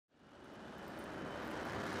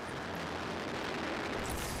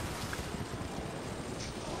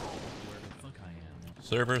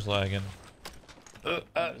Server's lagging. There's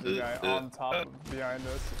a guy on top of behind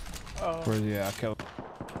us. Oh. Where's he at? Kill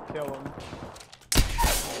Kill him.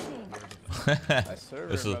 Nice server,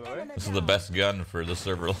 This is by the way. this is the best gun for the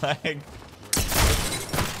server lag. This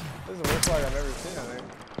is the worst lag I've ever seen, I think.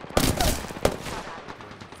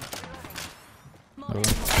 Oh,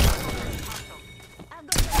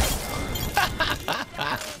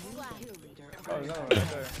 there's another one right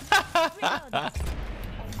there.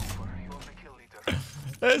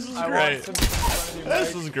 This is great.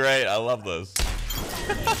 This is great. I love this.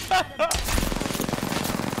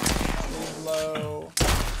 He's low.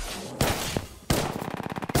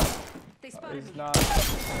 He's not.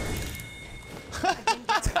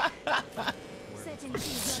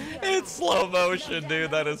 It's slow motion,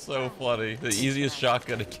 dude. That is so funny. The easiest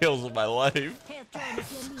shotgun kills in my life.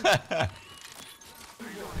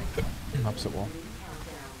 opposite wall.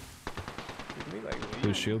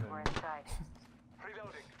 Blue shield.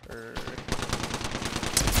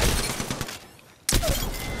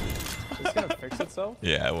 It's gonna fix itself?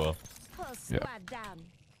 Yeah, I will. Yeah.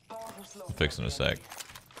 Fix in a sec.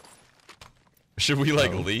 Should we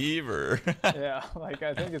like leave or? Yeah, like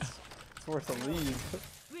I think it's worth a leave.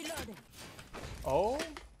 Oh,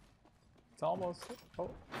 it's almost. Oh,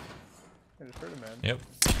 I just heard it, man. Yep.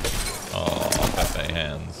 Oh, Pepe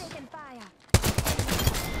hands.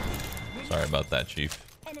 Sorry about that, Chief.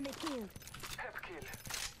 Enemy killed.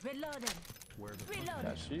 Reloading.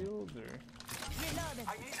 Got shields or? Reloading.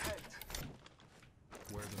 I need help.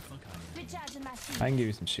 Where the fuck are you? Recharging my shield. I can give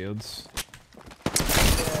you some shields. Yeah.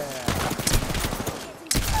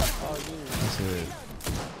 Oh, dude. That's it.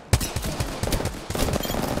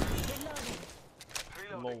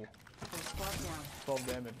 Lol. 12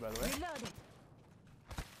 damage, by the way. Reloading.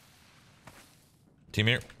 Team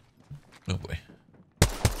here. Oh boy.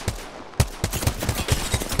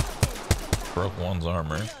 Broke one's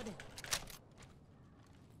armor. Reloading.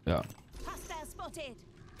 Yeah. Hostile spotted.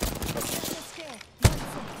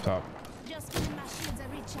 Top. Just giving my shields a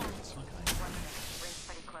recharge.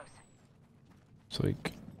 So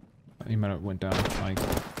like, he might have went down Mike.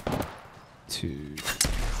 Two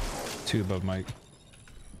above Mike.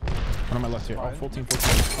 One on my left here. Oh, full team, full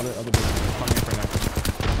team. Other building. On me right now.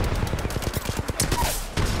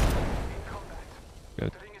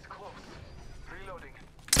 Good.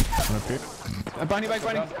 One up here. Behind you, Mike,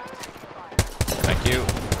 behind you. Thank you.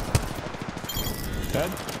 Dead?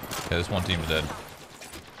 Yeah, this one team's dead.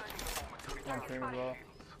 One cream as well.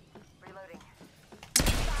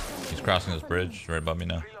 He's crossing this bridge right above me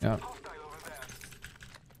now. Yeah.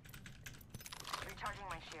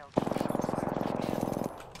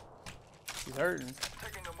 He's hurting.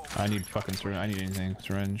 I need fucking syringe. I need anything.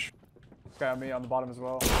 Syringe. This guy on me on the bottom as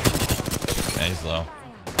well. Yeah, he's low.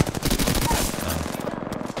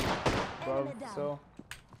 Above, so.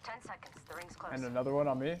 10 seconds. The ring's close. And another one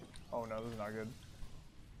on me. Oh no, this is not good.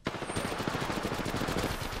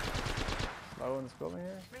 Low in this building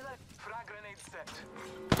here.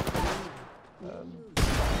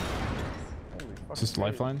 Holy fuck. Is this the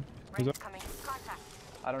lifeline? Who's up?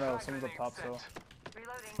 I don't know, someone's up top still.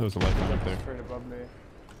 There's a lifeline up there. Straight above me.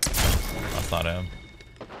 That's not him.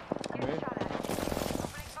 On me?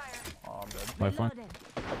 Oh, I'm dead. Lifeline?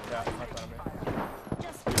 Yeah, lifeline on me.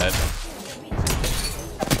 Dead.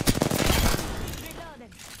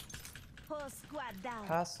 Reloading. Whole squad down.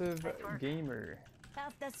 Passive gamer.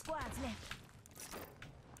 Half the squad's left.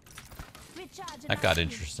 Recharging That my got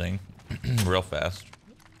shield. interesting. Real fast.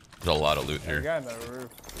 There's a lot of loot The here. guy on the roof.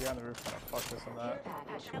 The guy on the roof kind of fucked us on that.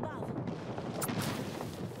 Above.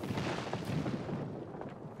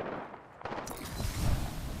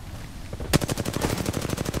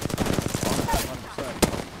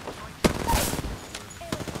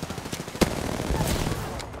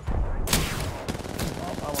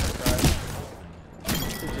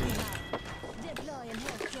 Deploying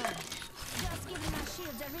health drone. Just giving my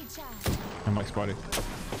shields a recharge. I'm Mike's body.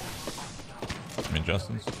 I mean,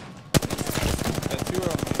 Justin's. Yeah, two are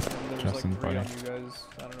on me, and there's Justin's like three body. on you guys.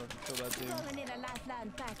 I don't know if you kill that dude. Only need a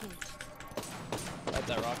lifeline package. At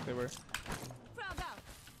that rock they were. Frog out.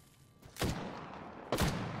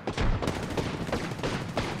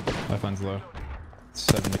 Lifeline's low.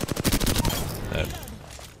 70. Dead.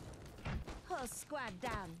 Whole squad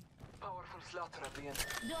down. Powerful slaughter at the end.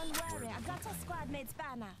 Don't worry, I got a squad mate's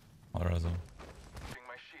banner. What are those? Bring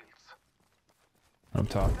my shields. Up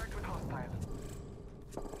top. Contact with hostile.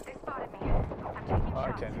 They spotted me. I'm taking Oh,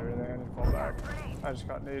 I can't do anything. I need to fall back. I just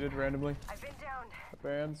got naded randomly. I've been down. The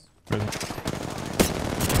bands. Prison. I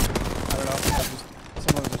don't know.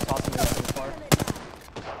 Someone was just tossing me out too far.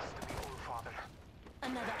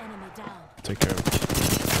 Another enemy down. Take care of it.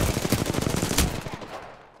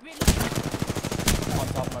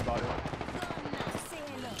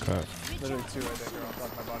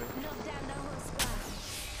 Knock down the whole squad.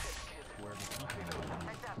 Where the fuck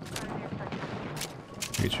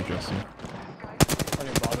Get you, Justin.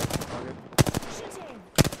 Fucking bottom. Target. Shoot him.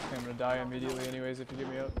 Okay, I'm gonna die immediately anyways if you get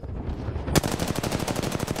me out.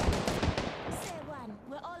 Say one.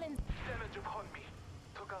 We're all in.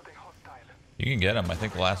 You can get him. I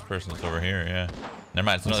think the last person's over here. Yeah. Never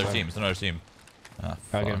mind. It's another team. It's another team. Ah,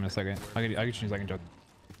 I'll get him in fuck. a second. I'll get you in a second, Justin.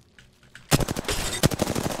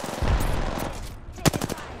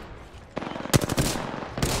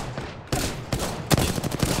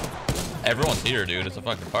 Everyone's here, dude. It's a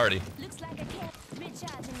fucking party. Looks like a camp.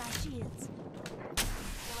 Recharging my shields.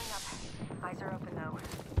 Healing up. Eyes are open now.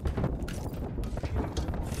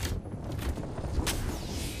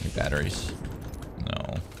 New batteries.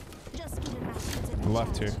 No. Just giving my shields a The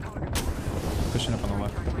left here. Pushing up on the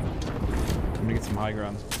left. I'm gonna get some high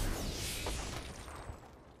ground.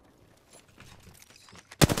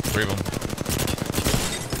 3 of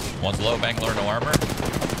them. One's low. Bangalore, no armor.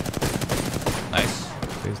 Nice.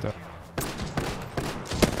 Phased up.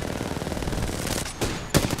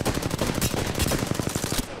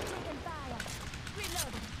 Taking fire.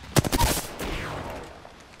 Reloading.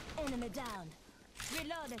 Enemy down.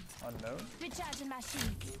 Reloading. Unknown. Recharging my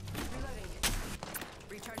shields. Reloading.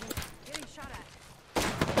 Recharging. Getting shot at.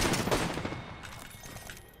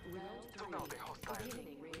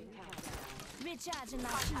 Recharging my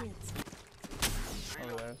shields.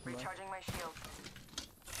 Over there. somewhere. Recharging my shield.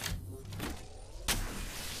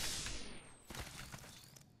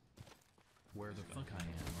 Where the fuck I am?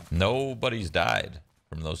 Nobody's died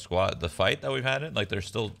from those squad. The fight that we've had it, like there's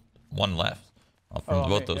still one left from Oh,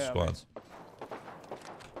 both me, those yeah, me. squads.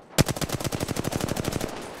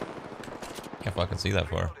 Can't fucking see that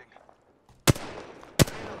far.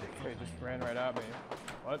 Wait, just ran right at me.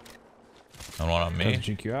 What? No one on Let's me.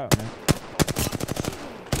 jink you out, man.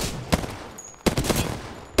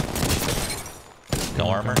 No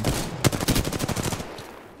armor.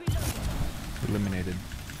 Eliminated.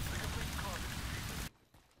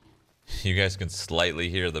 You guys can slightly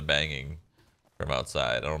hear the banging from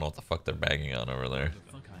outside. I don't know what the fuck they're banging on over there.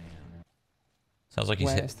 The fuck I am? Sounds like he's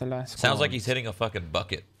Where's the last sounds like squad? he's hitting a fucking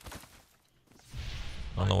bucket.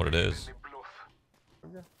 I don't know what it is.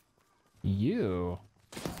 You.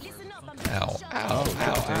 Listen up, I'm Ow! shot. Ow!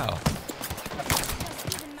 Ow! Ow!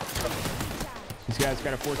 Just giving my shields a recharge. These guys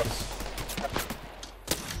got a fortress.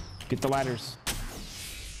 Get the ladders.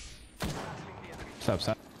 What's up,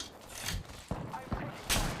 son?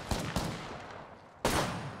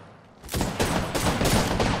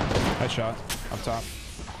 Nice shot. Up top.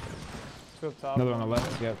 Two up top. Another on the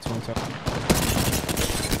left. Yeah, 2 on top.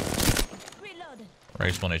 Reloading.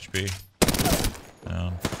 Race 1 HP.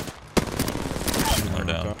 Down. They're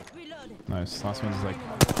down. Reloading. Nice. Last one's like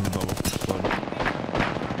in the bubble. Exploded.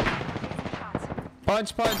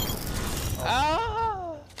 Punch, punch.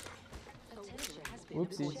 Ah!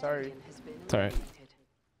 Whoopsie, sorry. It's alright.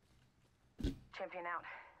 Champion out.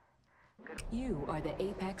 You are the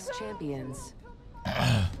Apex Champions.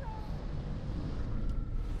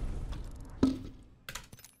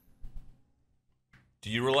 Do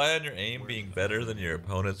you rely on your aim being better than your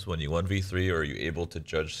opponents when you 1v3, or are you able to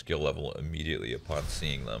judge skill level immediately upon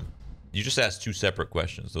seeing them? You just asked 2 separate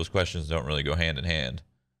questions. Those questions don't really go hand in hand.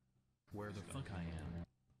 Where the fuck I am?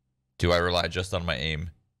 Do I rely just on my aim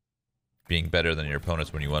being better than your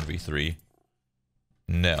opponents when you 1v3?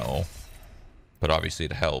 No. But obviously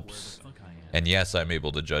it helps. Fuck I am. And yes, I'm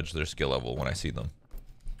able to judge their skill level when I see them.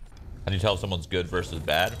 How do you tell if someone's good versus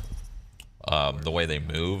bad? The way they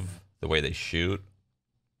move, the way they shoot,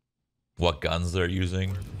 what guns they're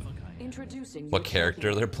using, Introducing what your character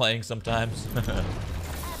champion. they're playing sometimes. I'd watch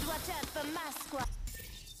out for my squad.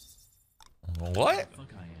 What?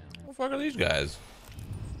 Fuck I am. What the fuck are these guys?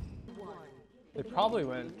 They probably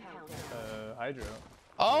went Hydro.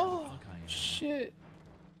 Oh, Fuck I am. shit.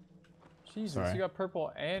 Jesus, Sorry. you got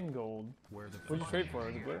purple and gold. Where the What'd you fuck trade I for? am?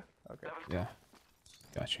 Was it blue? Okay. Yeah.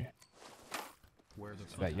 Got you. Where the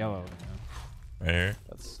fuck That I yellow. am? You know. Right here.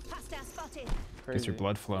 That's Hostile spotted. crazy. Gets your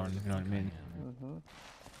blood flowing. You know what I mean?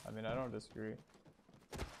 I mean, I don't disagree.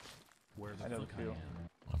 Where the I know the fuck I feel. am?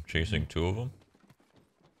 I'm chasing 2 of them.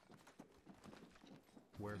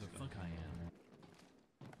 Where the fuck I am?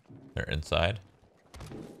 They're inside.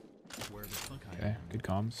 Where the fuck I Okay. am? Good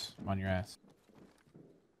comms. I'm on your ass.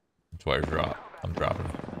 That's why I drop. I'm dropping.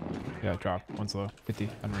 Yeah, drop. One's low. 50.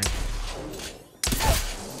 Unreal.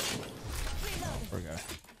 Poor guy.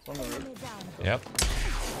 It's on the roof. Enemy down. Yep.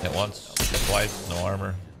 Hit once, hit twice, no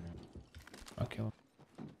armor. I'll kill him.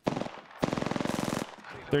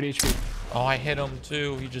 30 HP. Oh, I hit him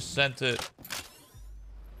too. He just sent it.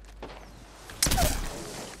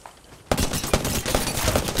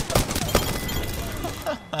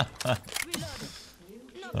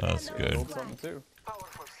 good. Build something too.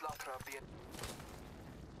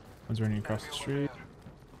 One's running across the street.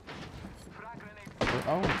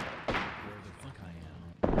 Oh, Where the fuck I am?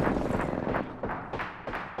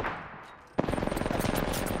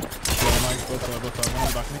 yeah, Mike, both one on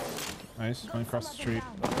the balcony. Nice, one across the street.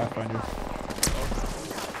 Pathfinder.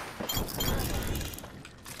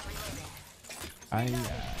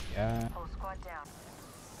 Yeah. Whole squad down.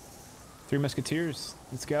 3 Musketeers.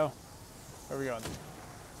 Let's go. Where are we going?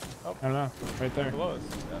 I don't know. Right there. Below us.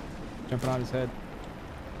 Yeah. Jumping on his head.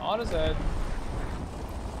 On his head.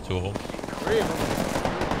 2 of them. 3 of them.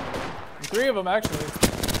 3 of them actually.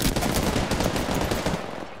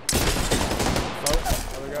 Oh,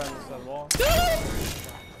 other guy on this side of the wall.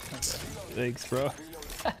 Thanks, bro.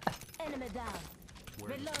 Enemy down.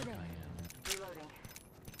 Where the fuck I Reloading. am? Reloading.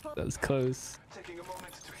 That was close. Taking a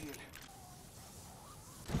moment to heal.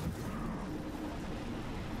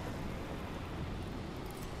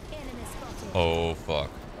 Enemy spotted. Oh fuck.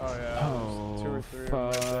 Oh yeah. Oh, 2 or 3 of them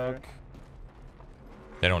right there. fuck.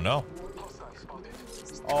 They don't know.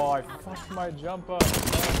 Oh, I fucked my jump up. Son of a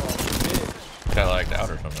bitch. Got lagged out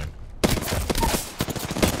or something. Taken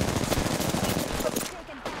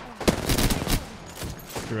fire.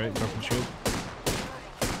 You're right, broken shield.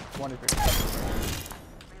 23.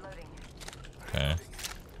 Reloading. Okay.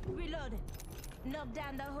 Reloading. Knock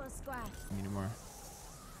down the whole squad. Anymore.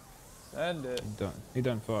 Send it. He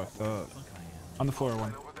done fucked up. Fuck I am. On the floor,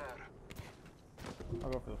 one. Over there.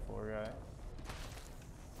 I'll go for the floor guy.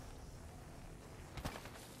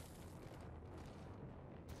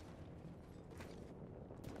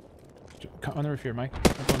 On the roof here, Mike.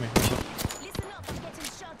 Come on me. Listen up, I'm getting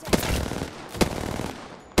shot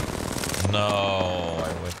at. No, I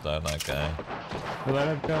whipped on that guy. Let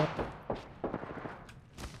him go.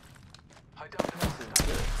 Hide down.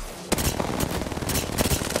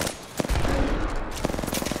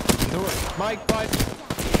 Mike, bud.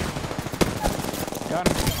 Got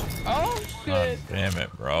him. Oh, God damn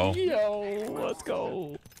it, bro. Yo, let's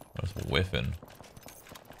go. I was whiffing.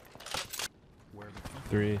 Where the fuck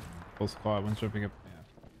 3. Full squad. One's jumping up. Yeah.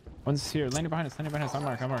 One's here. Landing behind us. Landing behind us. I'm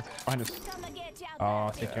marked. Behind us. Come and get you out Oh,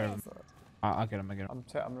 I'll there. take care of him. I'll get him. I'll get him. I'm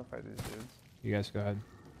gonna fight these dudes. You guys go ahead.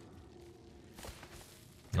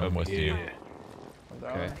 I'm with you. I'm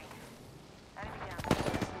down. Okay. Enemy down.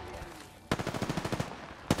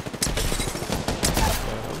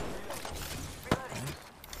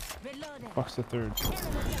 Reloading. Fuck's the 3rd. Enemy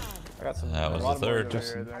down. I got some. That a was lot the of third. boys over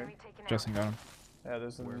Justin. here, I think. Enemy taken out. Justin got him. Yeah,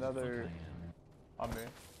 there's Where the fuck I another am? on me.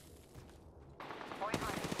 Point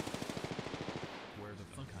hiding. Where the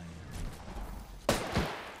fuck I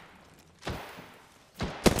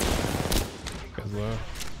am? Goes low.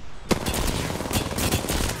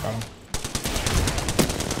 Got him.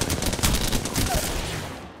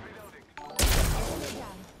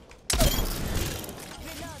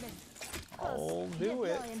 Reloading. I'll do Get it low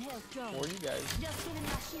and health drop. for you guys. Just giving my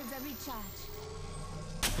shields a recharge.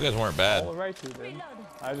 You guys weren't bad. All right, to them. Reloading.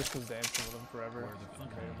 I just was dancing with them forever. Where the fuck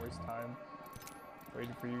Okay, I am? waste time.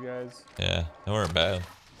 Waiting for you guys. Yeah, they weren't bad.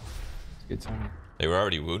 It's good timing. They were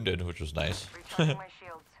already wounded, which was nice. Recharging my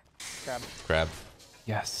shields. Crap. Crab.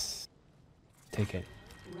 Yes. Take it.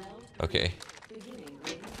 Okay. Beginning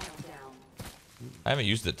ring countdown. I haven't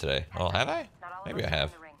used it today. Oh, have I? Not all Maybe of I us have.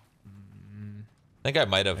 in the ring. I think I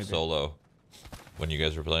might have Maybe. solo when you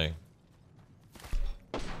guys were playing.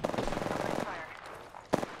 Opening fire.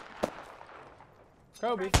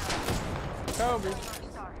 Kobe. Kobe.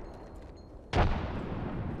 Star.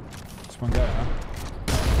 Just one guy, huh?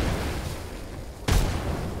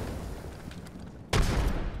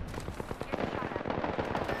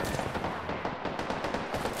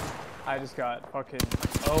 I just got fucking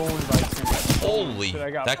owned by 2 guys. Holy, Shit,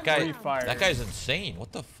 I got that guy, pre-fired. that guy's insane.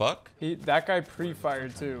 What the fuck? That guy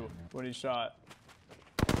pre-fired too when he shot.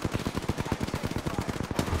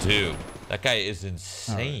 Dude, that guy is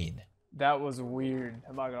insane. That was weird.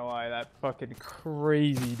 I'm not gonna lie. That fucking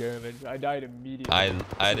crazy damage. I died immediately.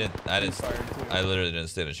 I didn't, Pre-fired too. I literally didn't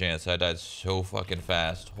stand a chance. I died so fucking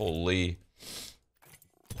fast. Holy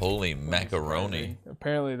macaroni.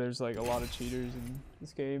 Apparently, there's like a lot of cheaters in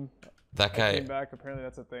this game. That I guy, came back. Apparently,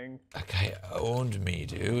 that's a thing. that guy owned me,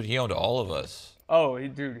 dude. He owned all of us. Oh,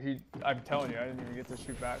 I'm telling you, I didn't even get to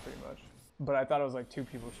shoot back pretty much. But I thought it was like 2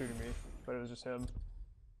 people shooting me, but it was just him.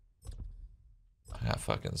 I got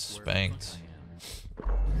fucking Where the spanked. fuck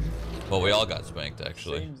I am? Well, we all got spanked,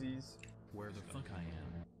 actually. Samesies. Where the fuck I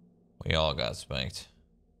am? We all got spanked.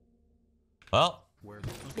 Well, Where the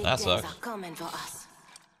fuck Big That days sucks. are coming for us.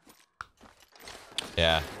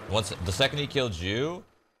 yeah. Once the second he killed you,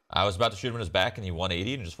 I was about to shoot him in his back, and he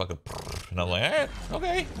 180 and just fucking. And I'm like, alright,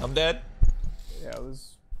 okay, I'm dead. Yeah, it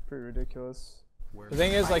was pretty ridiculous. The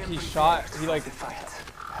thing is, like, he like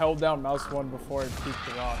held down mouse 1 before he peeked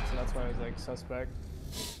the rock, so that's why I was like suspect.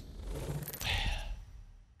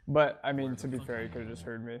 But I mean, to be fair, he could have just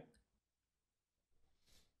heard me.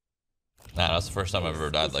 Nah, that's the first time I've ever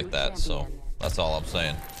died like that, so that's all I'm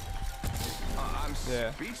saying. I'm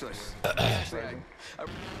Yeah. speechless. That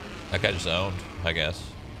guy just owned, I guess.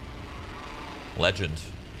 Legend.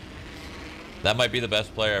 That might be the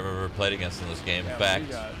best player I've ever played against in this game. Yeah, In we fact,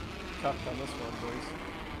 got cuffed on this one, boys.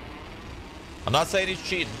 I'm not saying he's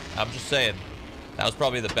cheating. I'm just saying that was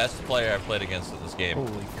probably the best player I've played against in this game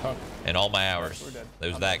Holy cuck. in all my hours. We're dead. It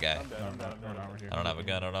was I'm that dead. guy. I'm dead. I'm dead. I'm dead. I don't have a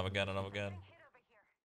gun. I don't have a gun. I don't have a gun.